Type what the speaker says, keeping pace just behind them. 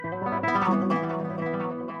Hello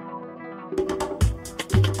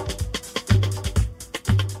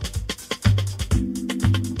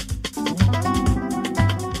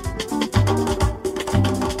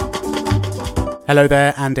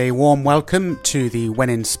there, and a warm welcome to the When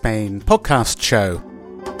in Spain podcast show.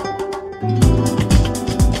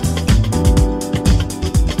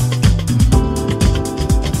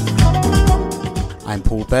 I'm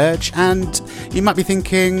Paul Birch, and you might be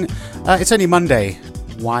thinking, it's only Monday.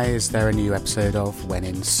 Why is there a new episode of When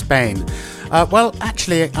in Spain? Well,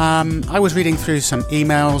 actually, I was reading through some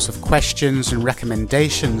emails of questions and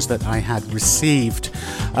recommendations that I had received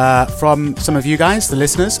from some of you guys, the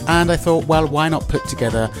listeners, and I thought, well, why not put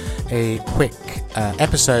together a quick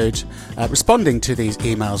episode responding to these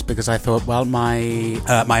emails, because I thought, well, my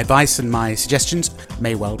advice and my suggestions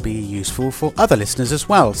may well be useful for other listeners as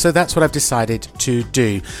well. So that's what I've decided to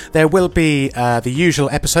do. There will be the usual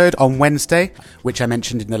episode on Wednesday, which I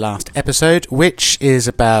mentioned in the last episode, which is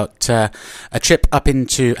about a trip up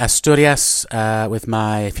into Asturias with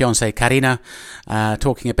my fiancée Karina,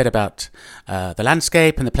 talking a bit about the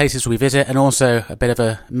landscape and the places we visit, and also a bit of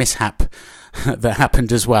a mishap that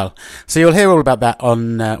happened as well. So you'll hear all about that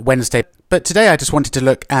on Wednesday. But today I just wanted to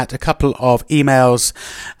look at a couple of emails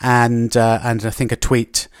and I think a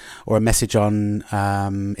tweet or a message on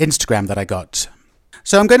Instagram that I got.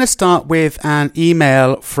 So I'm going to start with an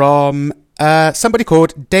email from somebody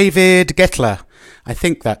called David Gettler. I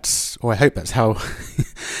think that's, or I hope that's how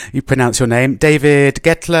you pronounce your name. David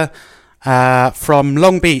Gettler from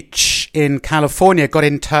Long Beach in California got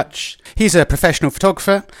in touch. He's a professional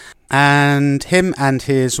photographer, and him and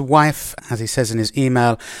his wife, as he says in his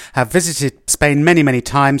email, have visited Spain many, many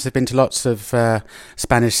times. They've been to lots of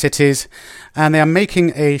Spanish cities, and they are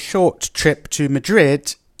making a short trip to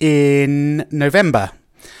Madrid in November.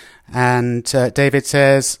 And David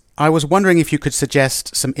says, I was wondering if you could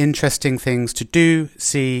suggest some interesting things to do,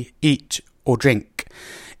 see, eat or drink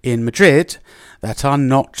in Madrid that are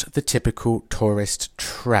not the typical tourist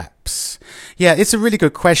traps. Yeah, it's a really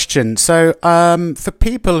good question. So for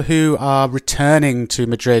people who are returning to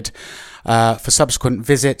Madrid for subsequent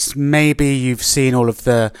visits, maybe you've seen all of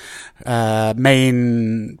the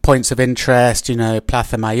main points of interest,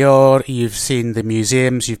 Plaza Mayor, you've seen the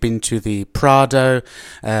museums, you've been to the Prado,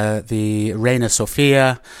 the Reina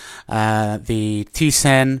Sofia, the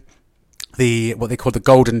Thyssen, what they call the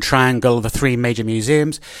Golden Triangle, the three major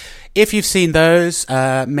museums. If you've seen those,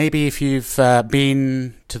 maybe if you've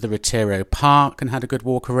been to the Retiro Park and had a good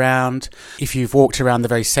walk around, if you've walked around the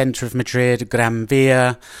very centre of Madrid, Gran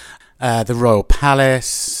Via, the Royal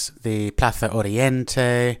Palace, the Plaza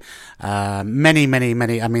Oriente,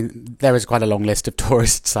 many. I mean, there is quite a long list of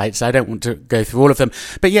tourist sites. I don't want to go through all of them.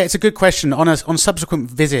 But yeah, it's a good question. On subsequent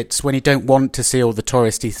visits, when you don't want to see all the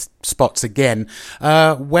touristy spots again,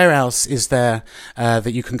 where else is there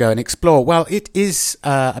that you can go and explore? Well, it is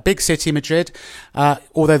a big city, Madrid.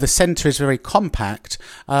 Although the centre is very compact,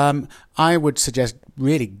 I would suggest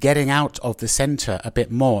really getting out of the centre a bit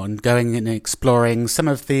more and going and exploring some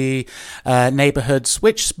of the neighbourhoods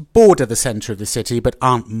which border the centre of the city but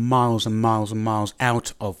aren't miles and miles and miles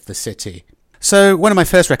out of the city. So one of my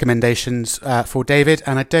first recommendations for David,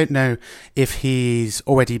 and I don't know if he's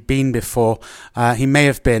already been before, he may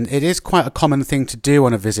have been. It is quite a common thing to do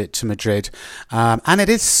on a visit to Madrid, and it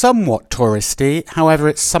is somewhat touristy. However,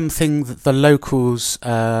 it's something that the locals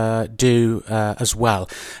do as well,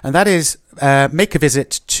 and that is make a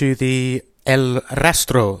visit to the El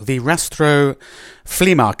Rastro, the Rastro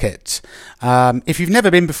flea market. If you've never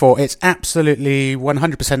been before, it's absolutely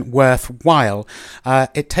 100% worthwhile.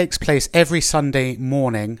 It takes place every Sunday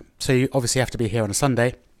morning, so you obviously have to be here on a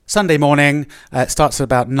Sunday. Sunday morning, it starts at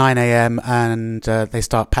about 9 a.m. and they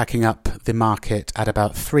start packing up the market at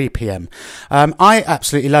about 3 p.m. I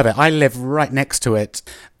absolutely love it. I live right next to it.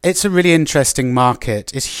 It's a really interesting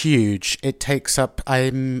market. It's huge. It takes up, I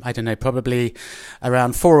don't know, probably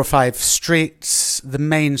around 4 or 5 streets. The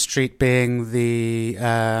main street being the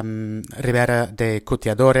Ribera de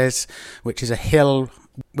Cutiadores, which is a hill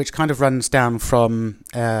which kind of runs down from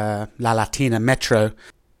La Latina Metro.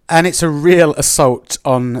 And it's a real assault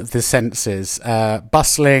on the senses.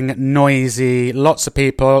 Bustling, noisy, lots of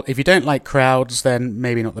people. If you don't like crowds, then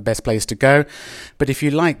maybe not the best place to go. But if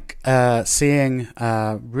you like seeing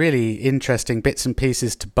really interesting bits and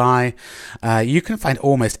pieces to buy, you can find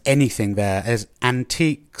almost anything there. There's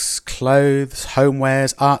antiques, clothes,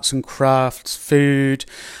 homewares, arts and crafts, food.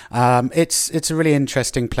 It's a really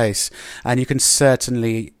interesting place. And you can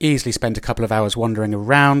certainly easily spend a couple of hours wandering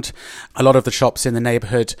around. A lot of the shops in the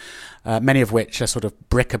neighbourhood many of which are sort of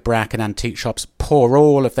bric-a-brac and antique shops, pour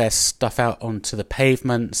all of their stuff out onto the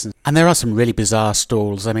pavements. And there are some really bizarre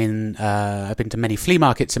stalls. I mean, I've been to many flea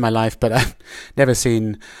markets in my life, but I've never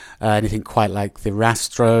seen anything quite like the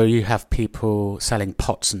Rastro. You have people selling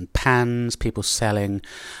pots and pans, people selling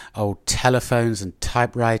old telephones and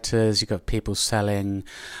typewriters. You've got people selling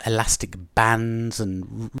elastic bands.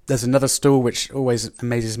 And there's another stall which always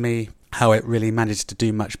amazes me, how it really managed to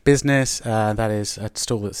do much business. That is a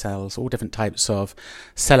stall that sells all different types of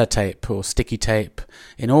sellotape or sticky tape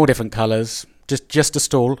in all different colours. Just a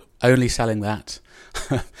stall only selling that.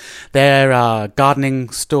 There are gardening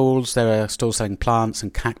stalls, there are stalls selling plants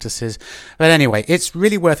and cactuses. But anyway, it's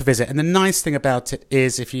really worth a visit. And the nice thing about it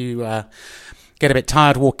is if you get a bit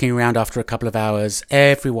tired walking around after a couple of hours,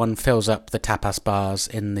 everyone fills up the tapas bars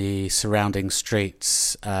in the surrounding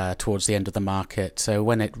streets towards the end of the market. So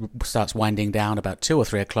when it starts winding down about 2 or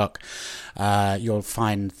 3 o'clock, you'll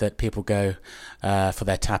find that people go for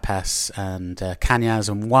their tapas and cañas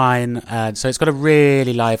and wine. So it's got a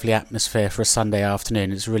really lively atmosphere for a Sunday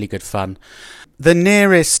afternoon. It's really good fun. The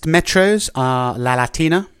nearest metros are La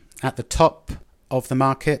Latina at the top of the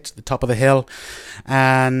market, the top of the hill,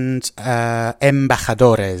 and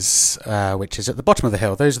Embajadores, which is at the bottom of the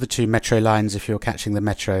hill. Those are the 2 metro lines if you're catching the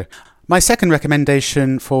metro. My second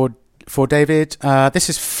recommendation for David, this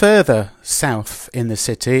is further south in the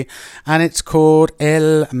city, and it's called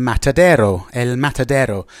El Matadero. El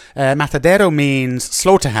Matadero. Matadero means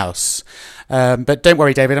slaughterhouse. But don't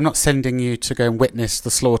worry, David, I'm not sending you to go and witness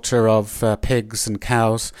the slaughter of pigs and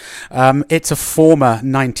cows. It's a former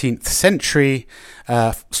 19th century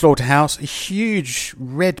slaughterhouse, a huge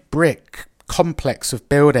red brick complex of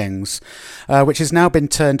buildings, which has now been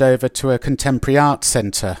turned over to a contemporary art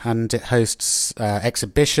centre, and it hosts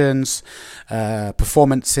exhibitions,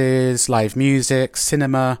 performances, live music,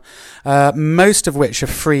 cinema, most of which are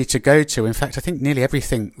free to go to. In fact, I think nearly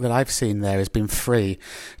everything that I've seen there has been free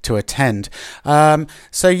to attend.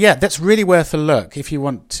 So yeah, that's really worth a look. If you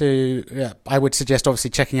want to, I would suggest obviously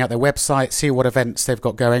checking out their website, see what events they've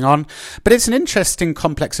got going on. But it's an interesting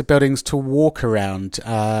complex of buildings to walk around.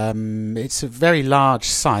 It's a very large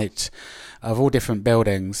site of all different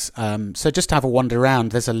buildings. So just to have a wander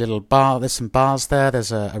around, there's a little bar, there's some bars there,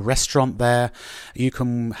 there's a restaurant there. You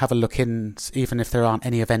can have a look in, even if there aren't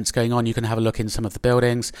any events going on, you can have a look in some of the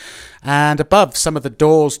buildings. And above some of the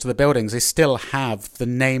doors to the buildings, they still have the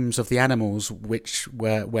names of the animals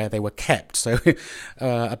where they were kept. So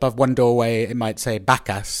above one doorway, it might say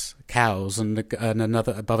vacas, cows, and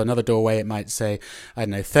another above another doorway it might say, I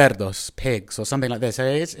don't know, cerdos, pigs, or something like this. So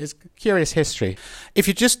it's curious history. If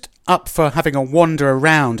you're just up for having a wander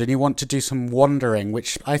around and you want to do some wandering,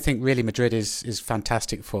 which I think really Madrid is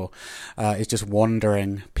fantastic for, is just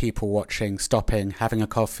wandering, people watching, stopping, having a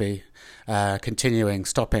coffee, continuing,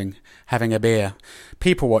 stopping, having a beer,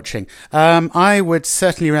 people watching. I would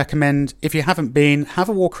certainly recommend, if you haven't been, have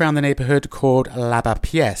a walk around the neighbourhood called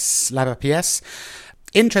Lavapiés. Lavapiés.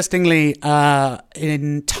 Interestingly,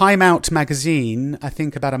 in Time Out magazine, I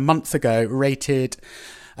think about a month ago, rated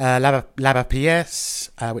Lavapiés,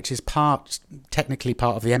 which is technically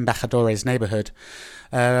part of the Embajadores neighbourhood.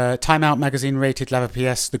 Time Out magazine rated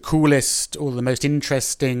Lavapiés the coolest or the most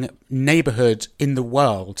interesting neighbourhood in the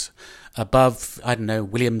world, above, I don't know,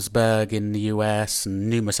 Williamsburg in the US and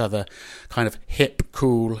numerous other kind of hip,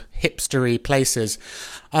 cool, hipstery places,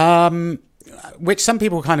 which some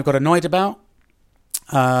people kind of got annoyed about.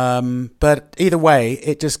 But either way,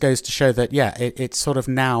 it just goes to show that, yeah, it's sort of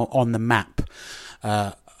now on the map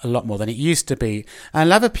a lot more than it used to be.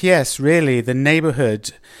 And Lavapiés, really, the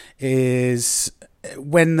neighbourhood is,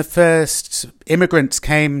 when the first immigrants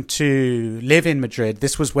came to live in Madrid,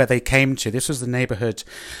 this was where they came to. This was the neighbourhood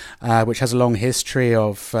which has a long history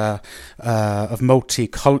of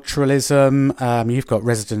multiculturalism. You've got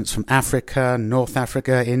residents from Africa, North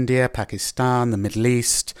Africa, India, Pakistan, the Middle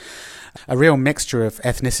East. A real mixture of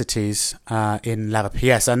ethnicities in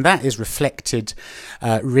Lavapiés, and that is reflected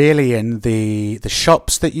really in the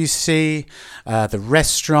shops that you see, the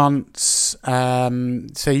restaurants.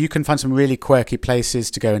 So you can find some really quirky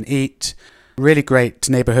places to go and eat. Really great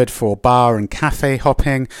neighbourhood for bar and cafe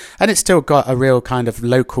hopping, and it's still got a real kind of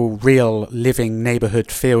local, real, living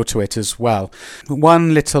neighbourhood feel to it as well.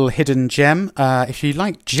 One little hidden gem, if you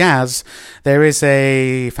like jazz, there is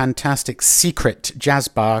a fantastic secret jazz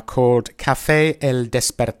bar called Café El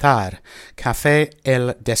Despertar. Café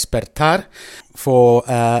El Despertar for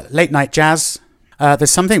late night jazz.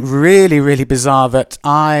 There's something really, really bizarre that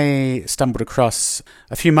I stumbled across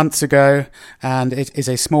a few months ago, and it is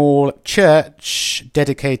a small church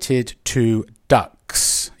dedicated to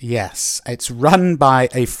ducks. Yes, it's run by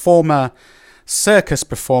a former circus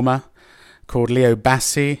performer called Leo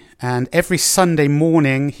Bassi, and every Sunday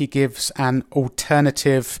morning he gives an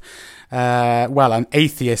alternative, an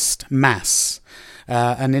atheist mass.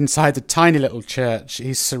 And inside the tiny little church,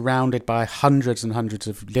 he's surrounded by hundreds and hundreds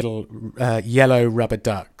of little yellow rubber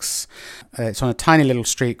ducks. It's on a tiny little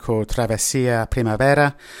street called Travessia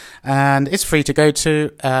Primavera, and it's free to go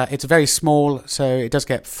to. It's very small, so it does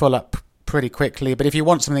get full up pretty quickly. But if you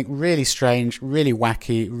want something really strange, really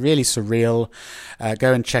wacky, really surreal,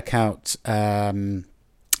 go and check out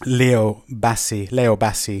Leo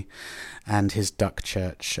Bassi and his duck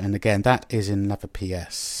church. And again, that is in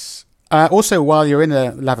Lavapiés. Also, while you're in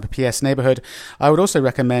the Lavapiés neighborhood, I would also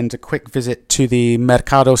recommend a quick visit to the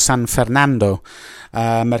Mercado San Fernando.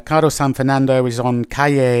 Mercado San Fernando is on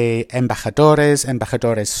Calle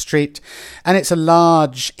Embajadores Street, and it's a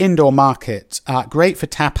large indoor market, great for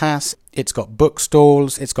tapas. It's got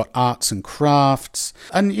bookstalls, it's got arts and crafts,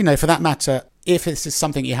 and, for that matter, if this is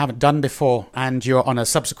something you haven't done before and you're on a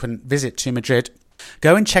subsequent visit to Madrid,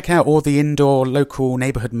 go and check out all the indoor local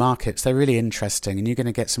neighbourhood markets. They're really interesting, and you're going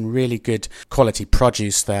to get some really good quality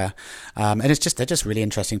produce there. And they're just really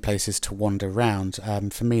interesting places to wander around.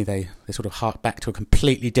 For me, they sort of hark back to a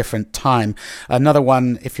completely different time. Another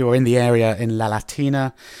one, if you're in the area in La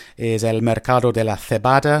Latina, is El Mercado de la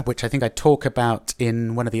Cebada, which I think I talk about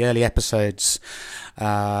in one of the early episodes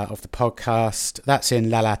of the podcast. That's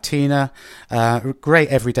in La Latina. Great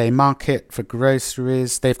everyday market for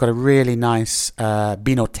groceries. They've got a really nice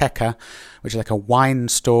Vinoteca, which is like a wine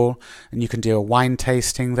stall, and you can do a wine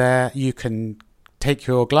tasting there. You can take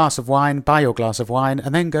your glass of wine, buy your glass of wine,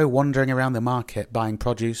 and then go wandering around the market buying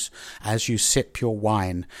produce as you sip your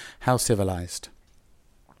wine. How civilized.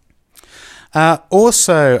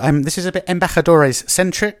 Also, this is a bit Embajadores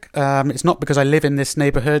centric. It's not because I live in this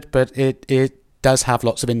neighborhood, but it does have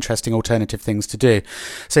lots of interesting alternative things to do.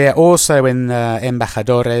 So yeah, also in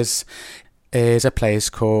Embajadores is a place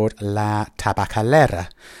called La Tabacalera,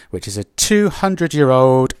 which is a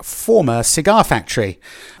 200-year-old former cigar factory.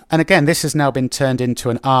 And again, this has now been turned into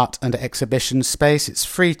an art and exhibition space. It's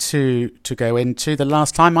free to go into. The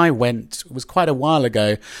last time I went was quite a while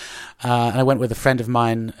ago. And I went with a friend of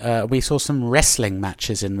mine. We saw some wrestling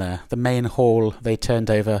matches in there. The main hall, they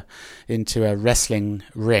turned over into a wrestling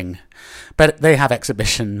ring. But they have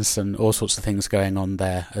exhibitions and all sorts of things going on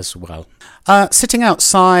there as well. Sitting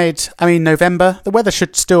outside, November, the weather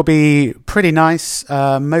should still be pretty nice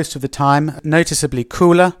most of the time, noticeably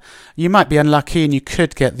cooler. You might be unlucky and you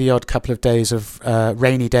could get the odd couple of days of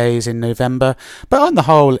rainy days in November. But on the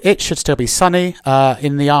whole, it should still be sunny.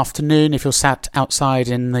 In the afternoon, if you're sat outside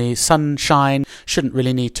in the sunshine, shouldn't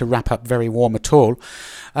really need to wrap up very warm at all.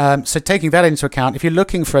 So taking that into account, if you're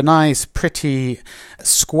looking for a nice, pretty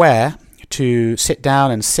square to sit down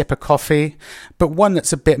and sip a coffee, but one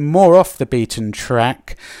that's a bit more off the beaten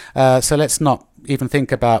track, so let's not even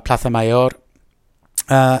think about Plaza Mayor.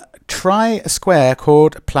 Try a square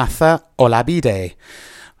called Plaza Olavide.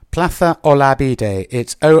 Plaza Olavide.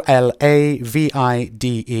 It's Olavide,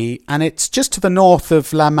 and it's just to the north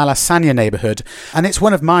of La Malasaña neighbourhood, and it's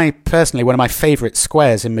one of my favourite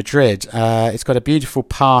squares in Madrid. It's got a beautiful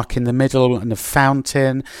park in the middle and a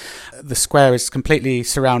fountain. The square is completely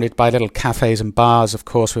surrounded by little cafes and bars, of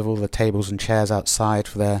course, with all the tables and chairs outside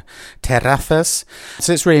for their terrazas.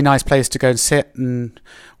 So it's a really nice place to go and sit and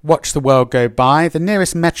watch the world go by. The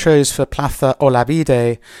nearest metros for Plaza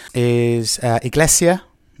Olavide is Iglesia,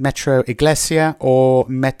 Metro Iglesia, or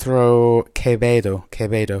Metro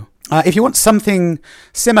Quevedo. If you want something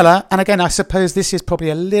similar, and again, I suppose this is probably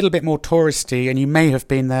a little bit more touristy, and you may have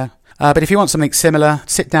been there, but if you want something similar,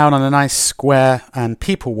 sit down on a nice square and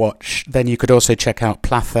people watch, then you could also check out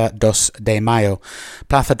Plaza Dos de Mayo.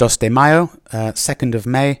 Plaza Dos de Mayo, 2nd of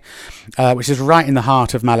May, which is right in the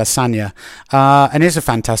heart of Malasaña, and is a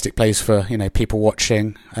fantastic place for, people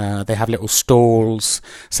watching. They have little stalls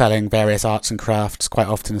selling various arts and crafts, quite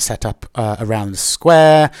often set up around the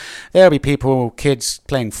square. There'll be kids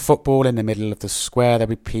playing football in the middle of the square. There'll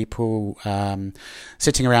be people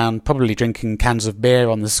sitting around, probably drinking cans of beer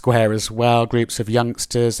on the square as well, groups of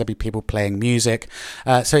youngsters. There'll be people playing music.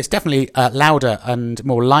 So it's definitely louder and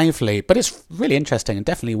more lively, but it's really interesting and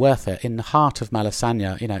definitely worth it. In the heart of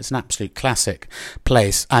Malasaña, it's an absolute classic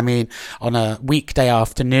place. On a weekday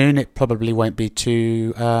afternoon, it probably won't be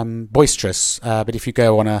too boisterous, but if you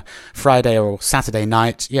go on a Friday or Saturday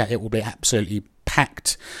night, it will be absolutely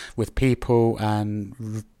packed with people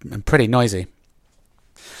and pretty noisy.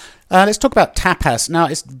 Let's talk about tapas. Now,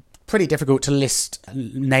 it's pretty difficult to list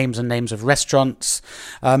names of restaurants,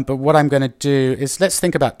 but what I'm going to do is let's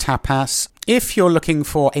think about tapas. If you're looking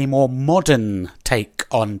for a more modern take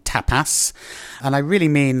on tapas, and I really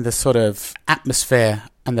mean the sort of atmosphere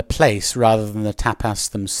and the place rather than the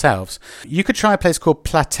tapas themselves. You could try a place called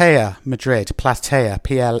Platea Madrid, Platea,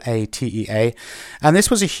 Platea, and this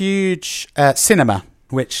was a huge cinema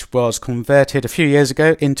which was converted a few years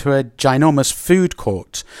ago into a ginormous food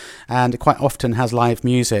court, and it quite often has live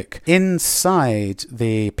music. Inside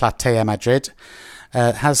the Platea Madrid,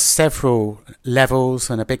 has several levels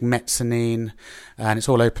and a big mezzanine, and it's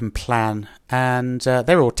all open plan, and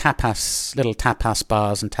they're all little tapas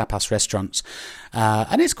bars and tapas restaurants,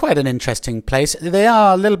 and it's quite an interesting place. They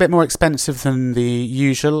are a little bit more expensive than the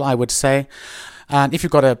usual, I would say, and if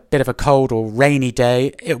you've got a bit of a cold or rainy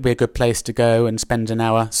day, it would be a good place to go and spend an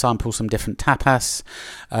hour, sample some different tapas,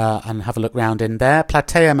 and have a look round in there.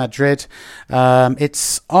 Platea Madrid,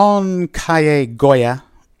 it's on Calle Goya,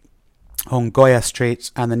 on Goya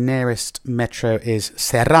Street, and the nearest metro is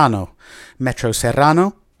Serrano, Metro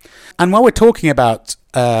Serrano. And while we're talking about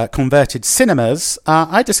converted cinemas,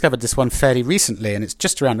 I discovered this one fairly recently, and it's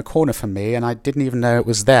just around the corner from me, and I didn't even know it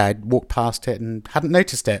was there. I'd walked past it and hadn't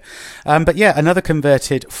noticed it. But yeah, another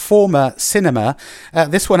converted former cinema.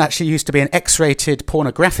 This one actually used to be an X-rated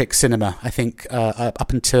pornographic cinema, I think,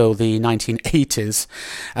 up until the 1980s,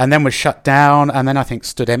 and then was shut down, and then I think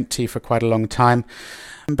stood empty for quite a long time.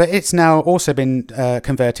 But it's now also been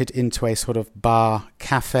converted into a sort of bar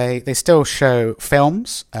cafe. They still show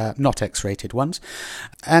films, not X-rated ones.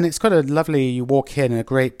 And it's got a lovely, you walk in a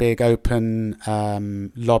great big open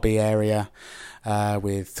lobby area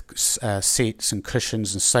with seats and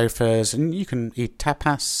cushions and sofas. And you can eat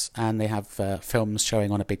tapas, and they have films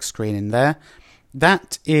showing on a big screen in there.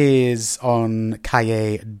 That is on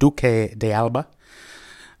Calle Duque de Alba.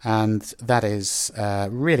 And that is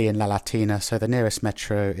really in La Latina. So the nearest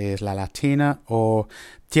metro is La Latina or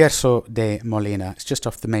Tirso de Molina. It's just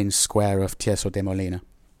off the main square of Tirso de Molina.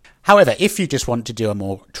 However, if you just want to do a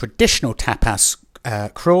more traditional tapas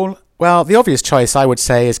crawl, well, the obvious choice, I would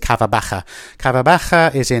say, is Cava Baja. Cava Baja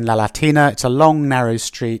is in La Latina. It's a long, narrow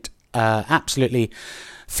street, absolutely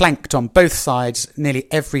flanked on both sides. Nearly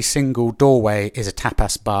every single doorway is a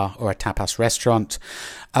tapas bar or a tapas restaurant.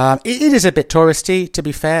 It is a bit touristy, to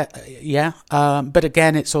be fair, yeah. But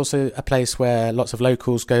again, it's also a place where lots of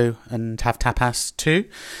locals go and have tapas too.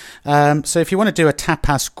 So if you want to do a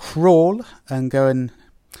tapas crawl and go and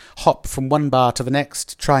hop from one bar to the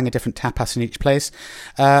next, trying a different tapas in each place,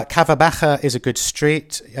 Cava Baja is a good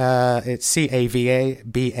street. It's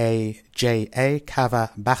Cavabaja,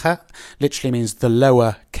 Cava Baja, literally means the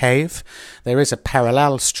lower cave. There is a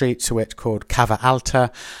parallel street to it called Cava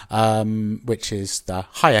Alta, which is the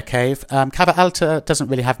higher cave. Cava Alta doesn't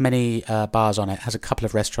really have many bars on it. It has a couple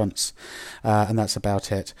of restaurants, and that's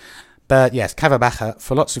about it. But yes, Cava Baja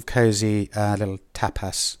for lots of cozy little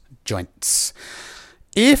tapas joints.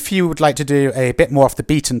 If you would like to do a bit more off the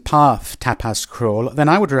beaten path tapas crawl, then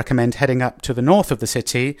I would recommend heading up to the north of the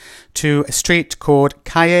city to a street called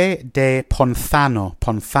Calle de Ponzano.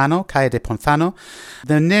 Calle de Ponzano.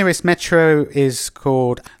 The nearest metro is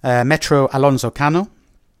called Metro Alonso Cano,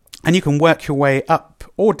 and you can work your way up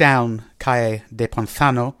or down Calle de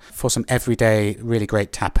Ponzano for some everyday, really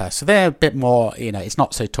great tapas. So they're a bit more, it's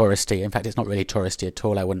not so touristy. In fact, it's not really touristy at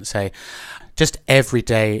all, I wouldn't say. Just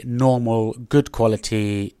everyday, normal, good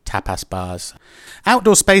quality tapas bars.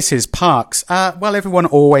 Outdoor spaces, parks. Well, everyone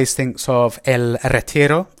always thinks of El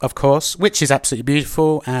Retiro, of course, which is absolutely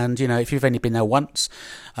beautiful. And, if you've only been there once,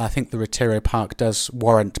 I think the Retiro Park does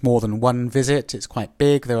warrant more than one visit. It's quite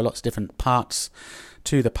big. There are lots of different parts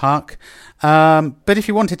to the park. But if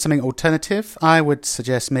you wanted something alternative, I would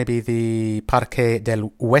suggest maybe the Parque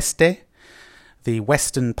del Oeste, the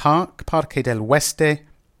Western Park, Parque del Oeste,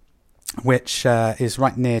 which is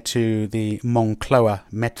right near to the Moncloa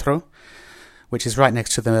Metro, which is right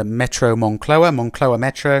next to the Metro Moncloa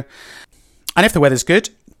Metro. And if the weather's good,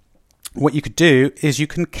 what you could do is you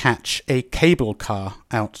can catch a cable car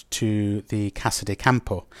out to the Casa de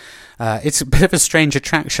Campo. It's a bit of a strange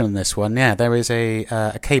attraction, this one. Yeah, there is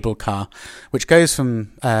a cable car which goes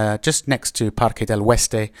from just next to Parque del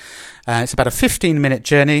Oeste. It's about a 15-minute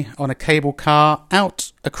journey on a cable car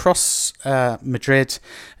out across Madrid.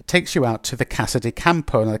 It takes you out to the Casa de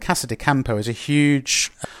Campo. Now, the Casa de Campo is a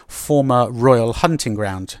huge former royal hunting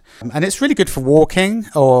ground. And it's really good for walking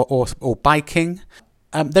or biking.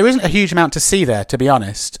 There isn't a huge amount to see there, to be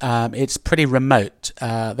honest. It's pretty remote.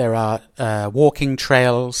 There are walking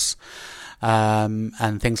trails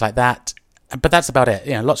and things like that. but that's about it.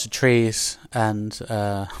 Lots of trees and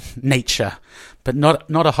nature, but not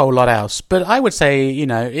a whole lot else. But I would say,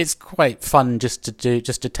 it's quite fun just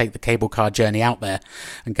to take the cable car journey out there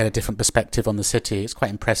and get a different perspective on the city. It's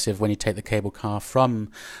quite impressive when you take the cable car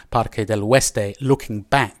from Parque del Oeste, looking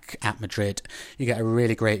back at Madrid. You get a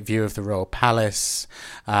really great view of the Royal Palace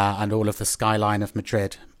and all of the skyline of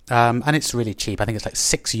Madrid. And it's really cheap. I think it's like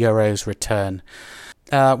 €6 return.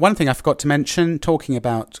 One thing I forgot to mention, talking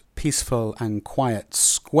about peaceful and quiet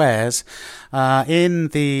squares, in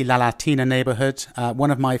the La Latina neighborhood,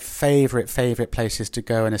 one of my favorite places to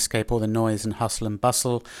go and escape all the noise and hustle and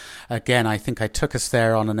bustle. Again, I think I took us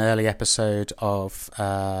there on an early episode of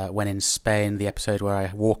When in Spain, the episode where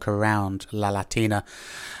I walk around La Latina.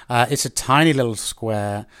 It's a tiny little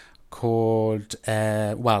square called,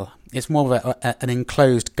 it's more of an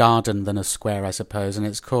enclosed garden than a square, I suppose, and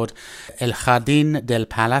it's called El Jardín del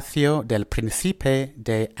Palacio del Príncipe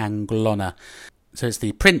de Anglona. So it's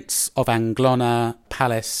the Prince of Anglona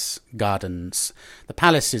Palace Gardens. The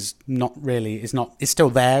palace is still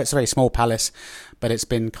there. It's a very small palace, but it's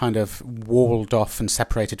been kind of walled off and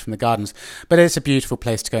separated from the gardens. But it's a beautiful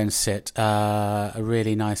place to go and sit. A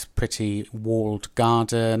really nice, pretty walled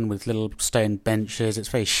garden with little stone benches. It's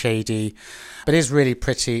very shady, but it is really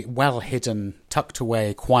pretty, well hidden, tucked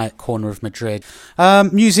away, quiet corner of Madrid.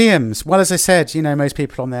 Museums. Well, as I said, most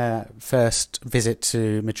people on their first visit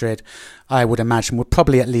to Madrid, I would imagine, would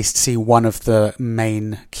probably at least see one of the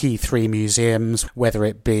main key 3 museums, whether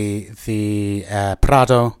it be the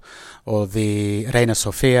Prado or the Reina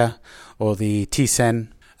Sofia or the Thyssen.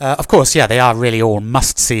 Of course, they are really all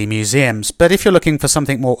must-see museums. But if you're looking for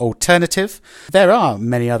something more alternative, there are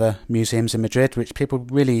many other museums in Madrid which people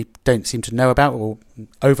really don't seem to know about or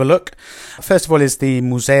overlook. First of all is the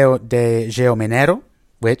Museo de Geominero,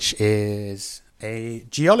 which is a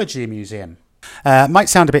geology museum. Might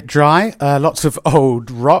sound a bit dry, lots of old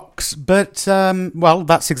rocks, but,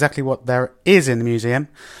 that's exactly what there is in the museum.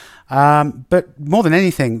 But more than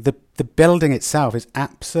anything, the building itself is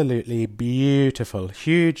absolutely beautiful.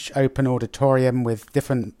 Huge open auditorium with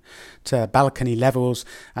different balcony levels,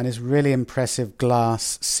 and is really impressive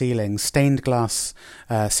glass ceiling, stained glass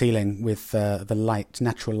ceiling with the light,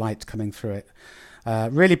 natural light coming through it.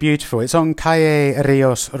 Really beautiful. It's on Calle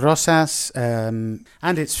Rios Rosas, and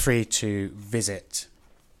it's free to visit.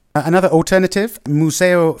 Another alternative,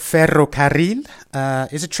 Museo Ferrocarril,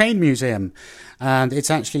 is a train museum, and it's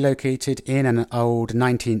actually located in an old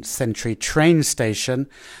 19th century train station,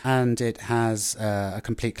 and it has a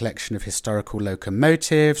complete collection of historical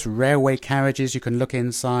locomotives, railway carriages you can look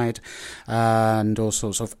inside, and all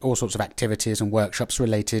sorts of activities and workshops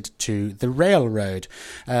related to the railroad.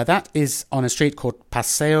 That is on a street called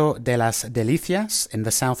Paseo de las Delicias in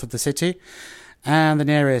the south of the city. And the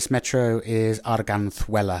nearest metro is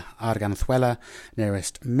Arganzuela. Arganzuela,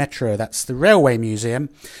 nearest metro. That's the railway museum.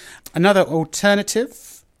 Another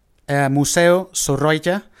alternative, Museo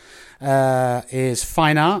Sorolla, is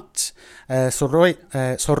fine art.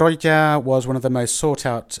 Sorolla was one of the most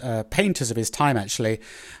sought-out painters of his time, actually,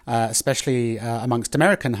 especially amongst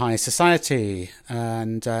American high society.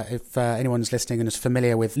 And if anyone's listening and is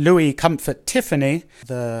familiar with Louis Comfort Tiffany,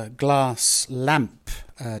 the glass lamp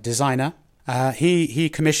designer, he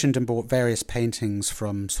commissioned and bought various paintings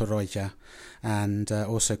from Sorolla, and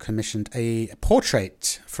also commissioned a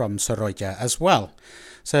portrait from Sorolla as well.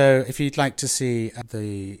 So if you'd like to see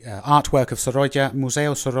the artwork of Sorolla,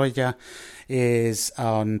 Museo Sorolla is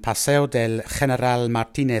on Paseo del General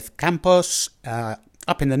Martínez Campos,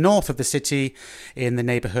 up in the north of the city in the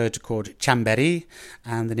neighborhood called Chamberí,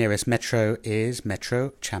 and the nearest metro is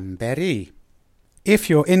Metro Chamberí.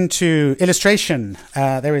 If you're into illustration,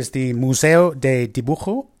 there is the Museo de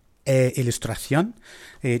Dibujo e Ilustración,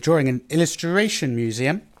 a drawing and illustration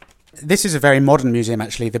museum. This is a very modern museum,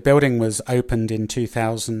 actually. The building was opened in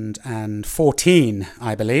 2014,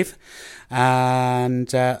 I believe,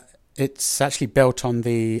 and it's actually built on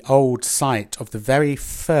the old site of the very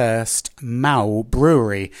first Mau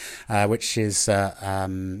brewery, which is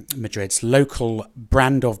Madrid's local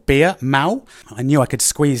brand of beer, Mau. I knew I could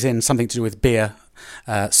squeeze in something to do with beer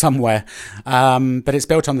somewhere, but it's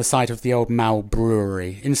built on the site of the old Mau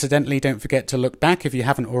brewery. Incidentally, don't forget to look back if you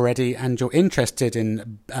haven't already and you're interested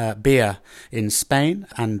in beer in Spain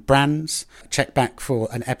and brands. Check back for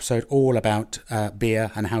an episode all about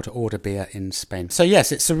beer and how to order beer in Spain. So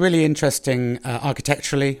yes, it's a really interesting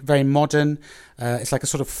architecturally, very modern. It's like a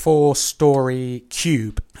sort of 4-story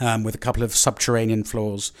cube with a couple of subterranean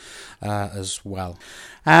floors as well.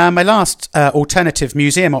 My last alternative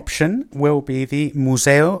museum option will be the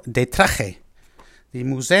Museo de Traje. The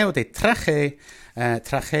Museo de Traje,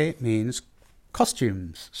 traje means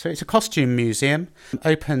costumes. So it's a costume museum,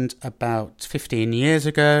 opened about 15 years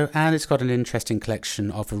ago, and it's got an interesting collection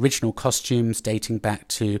of original costumes dating back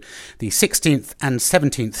to the 16th and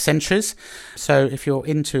 17th centuries. So if you're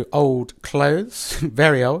into old clothes,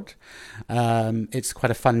 very old, it's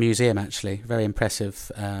quite a fun museum actually, very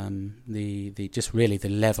impressive. The just really the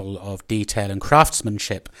level of detail and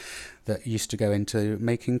craftsmanship that used to go into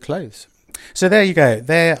making clothes. So there you go.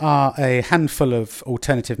 There are a handful of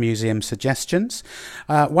alternative museum suggestions.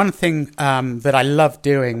 One thing that I love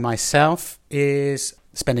doing myself is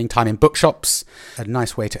spending time in bookshops, a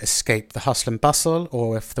nice way to escape the hustle and bustle,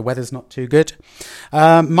 or if the weather's not too good.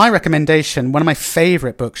 My recommendation, one of my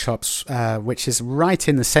favourite bookshops, which is right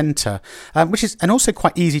in the centre, and also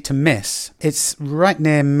quite easy to miss. It's right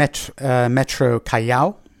near Metro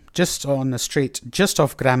Callao, just on the street, just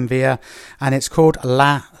off Gran Via, and it's called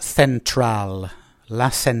La Central. La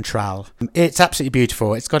Central. It's absolutely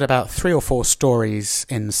beautiful. It's got about 3 or 4 stories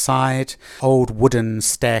inside, old wooden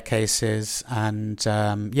staircases, and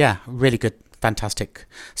really good, fantastic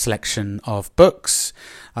selection of books,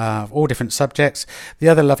 all different subjects. The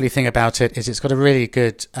other lovely thing about it is it's got a really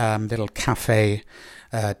good little cafe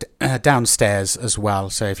downstairs as well,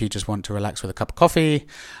 so if you just want to relax with a cup of coffee,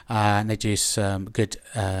 and they do some good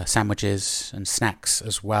sandwiches and snacks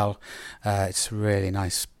as well. It's a really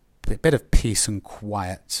nice bit of peace and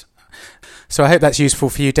quiet. So I hope that's useful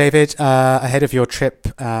for you, David, ahead of your trip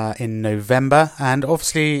in November. And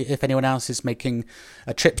obviously, if anyone else is making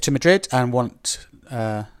a trip to Madrid and want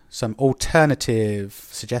some alternative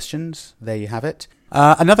suggestions, there you have it.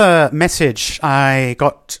 Another message I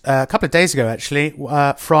got a couple of days ago, actually,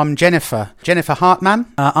 from Jennifer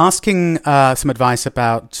Hartman, asking some advice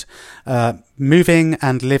about moving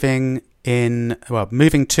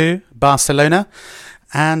to Barcelona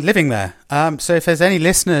and living there. So if there's any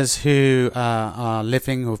listeners who are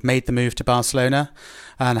living or have made the move to Barcelona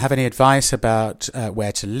and have any advice about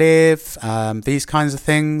where to live, these kinds of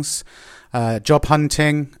things, job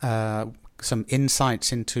hunting, some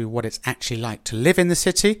insights into what it's actually like to live in the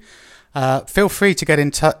city, feel free to get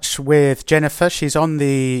in touch with Jennifer. She's on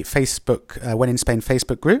the Facebook When in Spain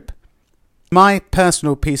Facebook group. My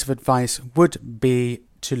personal piece of advice would be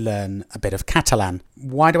to learn a bit of Catalan.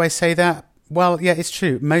 Why do I say that? Well, yeah, it's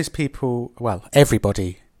true. Most people,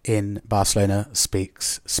 everybody in Barcelona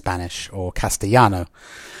speaks Spanish or Castellano.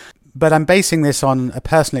 But I'm basing this on a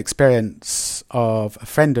personal experience of a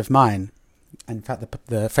friend of mine. In fact,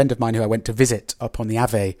 the friend of mine who I went to visit up on the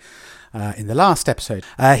Ave in the last episode.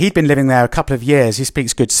 He'd been living there a couple of years. He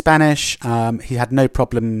speaks good Spanish. He had no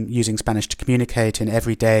problem using Spanish to communicate in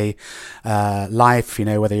everyday life,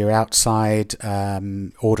 whether you're outside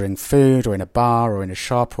ordering food or in a bar or in a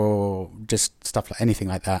shop or just stuff like anything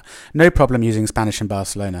like that. No problem using Spanish in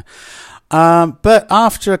Barcelona. But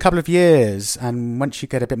after a couple of years, and once you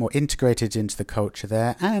get a bit more integrated into the culture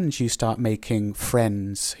there, and you start making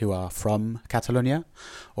friends who are from Catalonia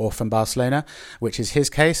or from Barcelona, which is his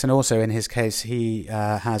case, and also in his case, he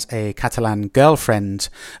has a Catalan girlfriend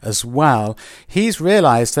as well, he's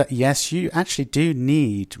realized that, yes, you actually do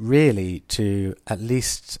need really to at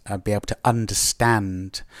least be able to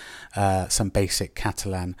understand some basic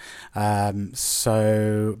Catalan.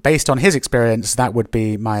 So based on his experience, that would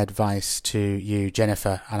be my advice to you,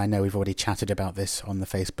 Jennifer, and I know we've already chatted about this on the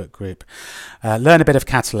Facebook group. Learn a bit of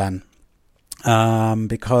Catalan,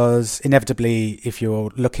 because inevitably, if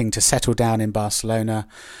you're looking to settle down in Barcelona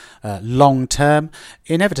long term,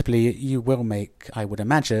 inevitably you will make, I would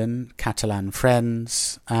imagine, Catalan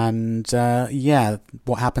friends. And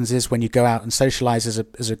what happens is when you go out and socialise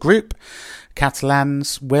as a group,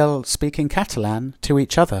 Catalans will speak in Catalan to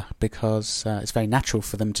each other because it's very natural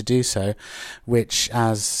for them to do so, which,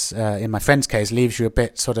 as in my friend's case, leaves you a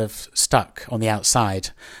bit sort of stuck on the outside,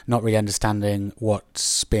 not really understanding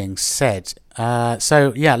what's being said.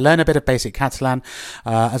 Learn a bit of basic Catalan.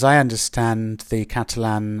 As I understand, the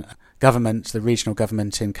Catalan government, the regional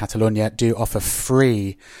government in Catalonia, do offer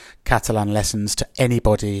free Catalan lessons to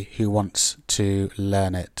anybody who wants to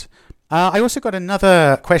learn it. I also got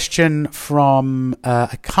another question from,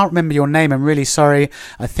 I can't remember your name, I'm really sorry.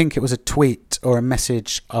 I think it was a tweet or a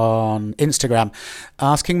message on Instagram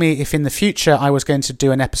asking me if in the future I was going to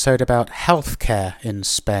do an episode about healthcare in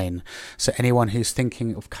Spain. So anyone who's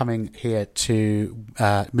thinking of coming here to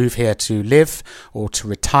move here to live or to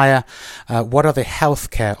retire, what are the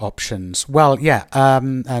healthcare options? Well,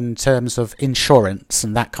 in terms of insurance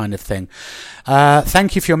and that kind of thing.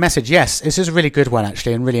 Thank you for your message. Yes, this is a really good one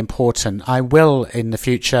actually, and really important important. I will, in the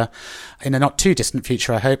future, in a not too distant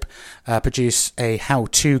future, I hope, produce a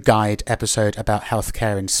how-to guide episode about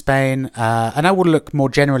healthcare in Spain. And I will look more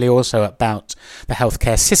generally also about the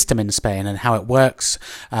healthcare system in Spain and how it works,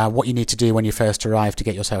 what you need to do when you first arrive to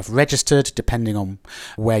get yourself registered, depending on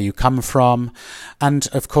where you come from. And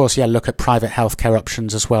of course, look at private healthcare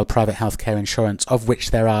options as well, private healthcare insurance, of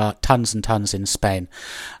which there are tons and tons in Spain.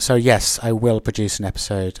 So yes, I will produce an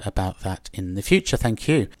episode about that in the future. Thank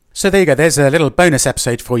you. So there you go. There's a little bonus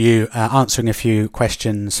episode for you, answering a few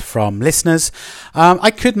questions from listeners.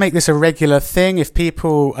 I could make this a regular thing if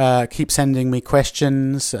people keep sending me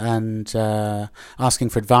questions and asking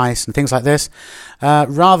for advice and things like this.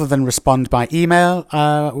 Rather than respond by email,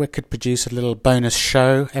 we could produce a little bonus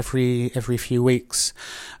show every few weeks,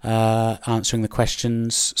 answering the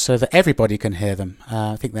questions so that everybody can hear them.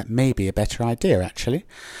 I think that may be a better idea, actually.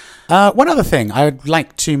 One other thing, I would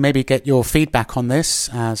like to maybe get your feedback on this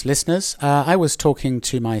as listeners. I was talking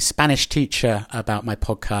to my Spanish teacher about my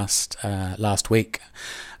podcast last week.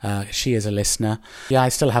 She is a listener. I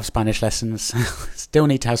still have Spanish lessons. Still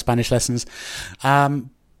need to have Spanish lessons. But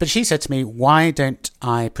she said to me, why don't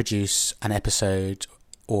I produce an episode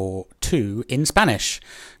or two in Spanish?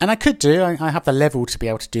 And I could do. I have the level to be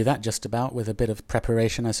able to do that, just about, with a bit of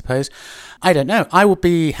preparation, I suppose. I don't know. I would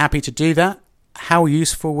be happy to do that. How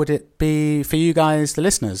useful would it be for you guys, the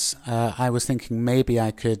listeners? I was thinking maybe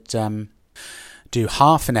I could do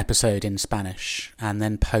half an episode in Spanish and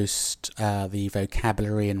then post the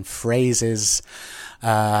vocabulary and phrases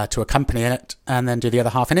to accompany it, and then do the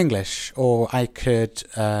other half in English. Or I could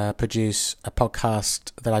produce a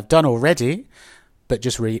podcast that I've done already, but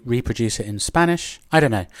just reproduce it in Spanish. I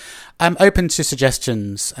don't know. I'm open to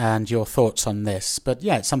suggestions and your thoughts on this. But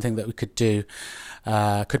yeah, it's something that we could do.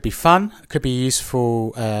 Could be fun. Could be a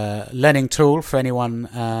useful learning tool for anyone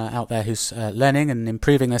out there who's learning and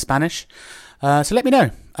improving their Spanish. So let me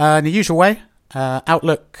know. In the usual way,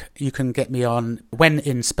 Outlook, you can get me on When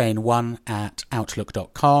in Spain 1 at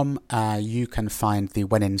outlook.com. You can find the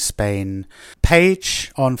When in Spain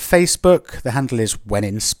page on Facebook. The handle is When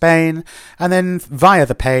in Spain. And then via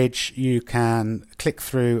the page, you can click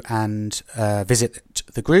through and visit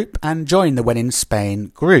the group and join the When in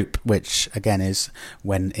Spain group, which again is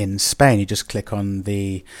When in Spain. You just click on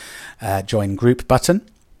the join group button.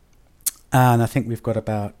 And I think we've got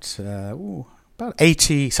about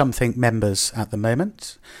 80 something members at the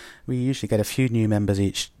moment. We usually get a few new members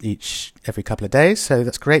each every couple of days, so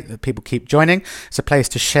that's great that people keep joining. It's a place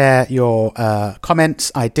to share your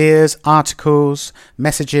comments, ideas, articles,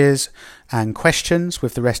 messages and questions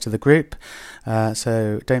with the rest of the group.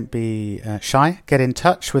 So don't be shy. Get in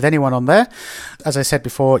touch with anyone on there. As I said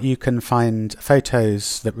before, you can find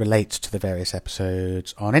photos that relate to the various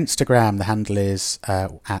episodes on Instagram. The handle is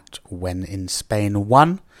at When in Spain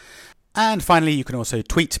 1. And finally, you can also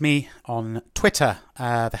tweet me on Twitter.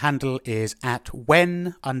 The handle is at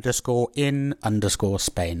when_in_Spain.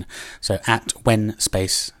 So at when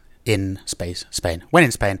space in space Spain. When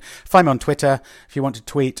in Spain. Find me on Twitter. If you want to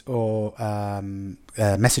tweet or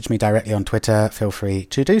message me directly on Twitter, feel free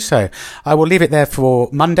to do so. I will leave it there for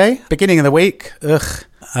Monday, beginning of the week.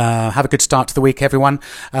 Have a good start to the week, everyone.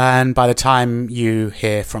 And by the time you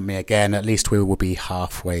hear from me again, at least we will be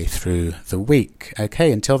halfway through the week.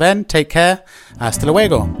 Okay, until then, take care. Hasta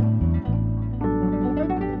luego.